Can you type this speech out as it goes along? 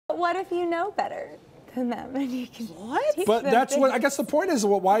What if you know better than them and you can teach But them that's what I things? guess the point is.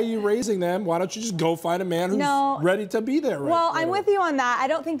 Well, why are you raising them? Why don't you just go find a man who's ready to be there? Well, I'm with you on that. I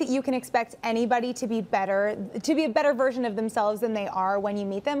don't think that you can expect anybody to be better, to be a better version of themselves than they are when you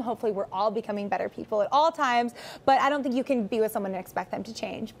meet them. Hopefully, we're all becoming better people at all times. But I don't think you can be with someone and expect them to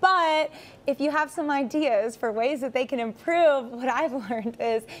change. But if you have some ideas for ways that they can improve, what I've learned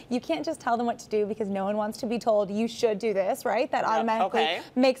is you can't just tell them what to do because no one wants to be told you should do this, right? That automatically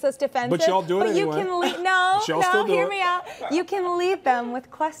makes us defensive. But y'all do it anyway. You can hear me out. You can lead them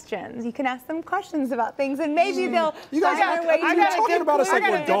with questions. You can ask them questions about things, and maybe they'll You guys find their way you're talking about us like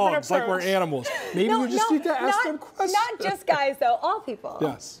we're dogs, like we're animals. Maybe we just need to ask them questions. Not just guys, though. All people.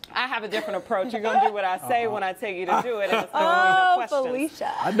 Yes. I have a different approach. You're gonna do what I say when I tell you to do it, and it's no questions.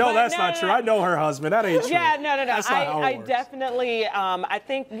 Felicia. I know that's not true. I know her husband. That ain't true. Yeah, no. That's not how it I works. definitely, I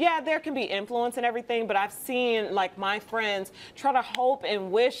think, there can be influence and everything, but I've seen, like, my friends try to hope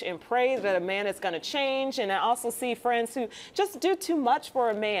and wish and pray that a man is going to change, and I also see friends who just do too much for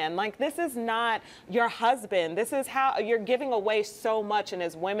a man. Like, this is not your husband. This is how you're giving away so much, and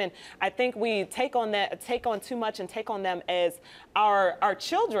as women, I think we take on too much and take on them as our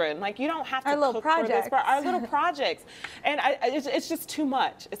children. Like, you don't have to cook for this, for our little projects, and it's just too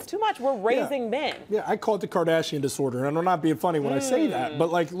much. It's too much. We're raising men. Yeah, I call it the Kardashian disorder, and I'm not being funny when I say that,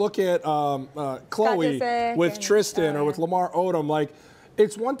 but like, look at Khloe with Tristan or with Lamar Odom. Like,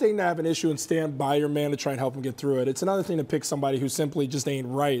 it's one thing to have an issue and stand by your man to try and help him get through it. It's another thing to pick somebody who simply just ain't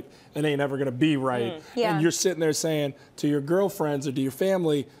right and ain't ever gonna be right. And you're sitting there saying to your girlfriends or to your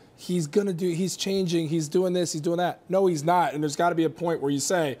family, he's changing, he's doing this, he's doing that. No, he's not. And there's got to be a point where you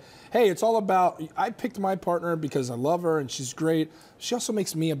say, hey, it's all about, I picked my partner because I love her and she's great. She also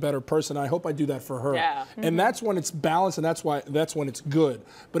makes me a better person. I hope I do that for her. Yeah. And that's when it's balanced, and that's when it's good.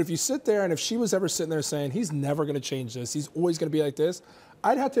 But if you sit there and if she was ever sitting there saying, he's never going to change this, he's always going to be like this,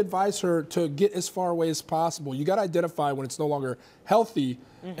 I'd have to advise her to get as far away as possible. You got to identify when it's no longer healthy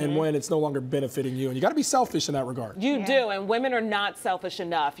and when it's no longer benefiting you. And you got to be selfish in that regard. You do, and women are not selfish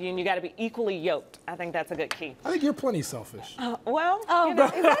enough. You got to be equally yoked. I think that's a good key. I think you're plenty selfish. Well, you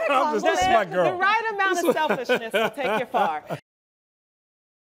know, This is my girl. The right amount of selfishness will take you far.